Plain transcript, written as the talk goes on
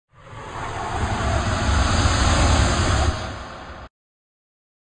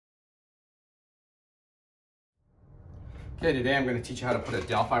Okay, today I'm going to teach you how to put a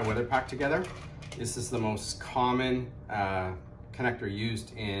Delphi weather pack together. This is the most common connector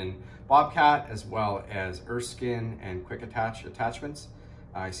used in Bobcat as well as Erskine and quick attachments.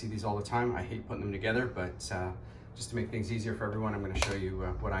 I see these all the time. I hate putting them together, but just to make things easier for everyone, I'm going to show you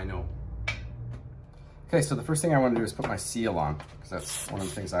what I know. Okay, so the first thing I want to do is put my seal on, because that's one of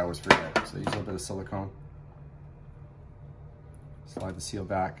the things I always forget. So I use a little bit of silicone. Slide the seal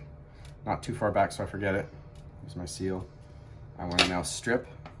back, not too far back so I forget it. Here's my seal. I want to now strip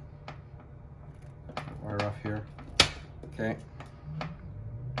the wire off here. Okay.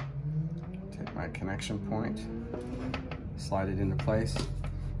 Take my connection point, slide it into place.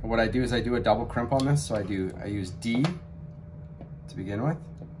 And what I do is I do a double crimp on this. So I use D to begin with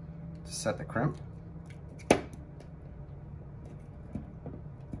to set the crimp.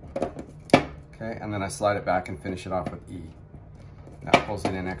 Okay, and then I slide it back and finish it off with E. That pulls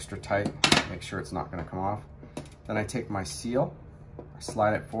it in extra tight, make sure it's not going to come off. Then I take my seal, I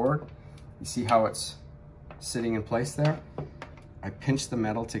slide it forward. You see how it's sitting in place there? I pinch the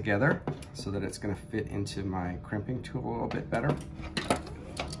metal together so that it's going to fit into my crimping tool a little bit better.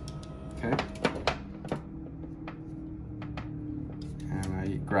 Okay. And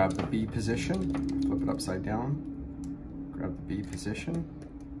I grab the B position, flip it upside down, grab the B position,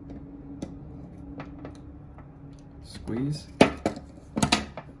 squeeze,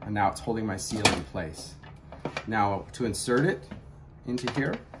 and now it's holding my seal in place. Now to insert it into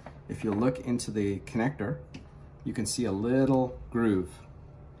here, if you look into the connector, you can see a little groove.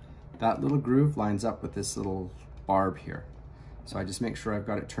 That little groove lines up with this little barb here. So I just make sure I've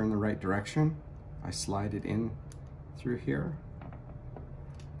got it turned the right direction. I slide it in through here.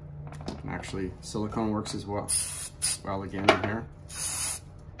 And actually silicone works as well again in here. So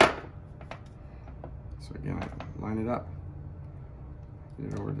again, I line it up,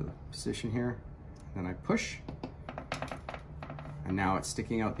 get it over to the position here, then I push, and now it's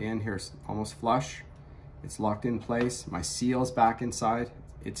sticking out the end here, it's almost flush. It's locked in place, my seal's back inside,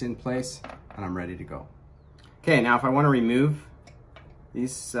 it's in place, and I'm ready to go. Okay, now if I want to remove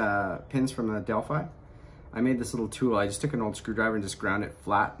these pins from the Delphi, I made this little tool. I just took an old screwdriver and just ground it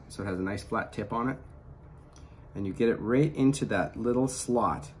flat, so it has a nice flat tip on it. And you get it right into that little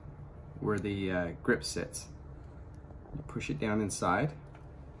slot where the grip sits. You push it down inside,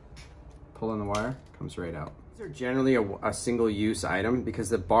 pull on the wire, comes right out. These are generally a single-use item because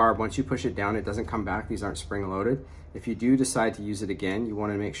the barb, once you push it down, it doesn't come back. These aren't spring-loaded. If you do decide to use it again, you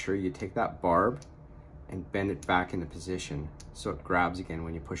want to make sure you take that barb and bend it back into position so it grabs again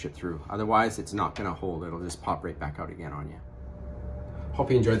when you push it through. Otherwise, it's not going to hold. It'll just pop right back out again on you. Hope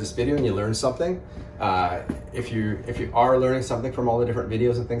you enjoyed this video and you learned something. If you are learning something from all the different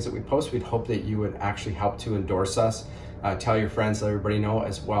videos and things that we post, we'd hope that you would actually help to endorse us, tell your friends, let everybody know,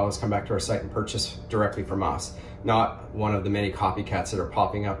 as well as come back to our site and purchase directly from us, not one of the many copycats that are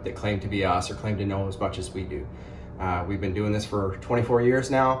popping up that claim to be us or claim to know as much as we do. We've been doing this for 24 years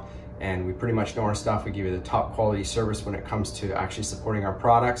now, and we pretty much know our stuff. We give you the top quality service when it comes to actually supporting our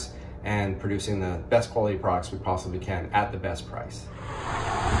products and producing the best quality products we possibly can at the best price.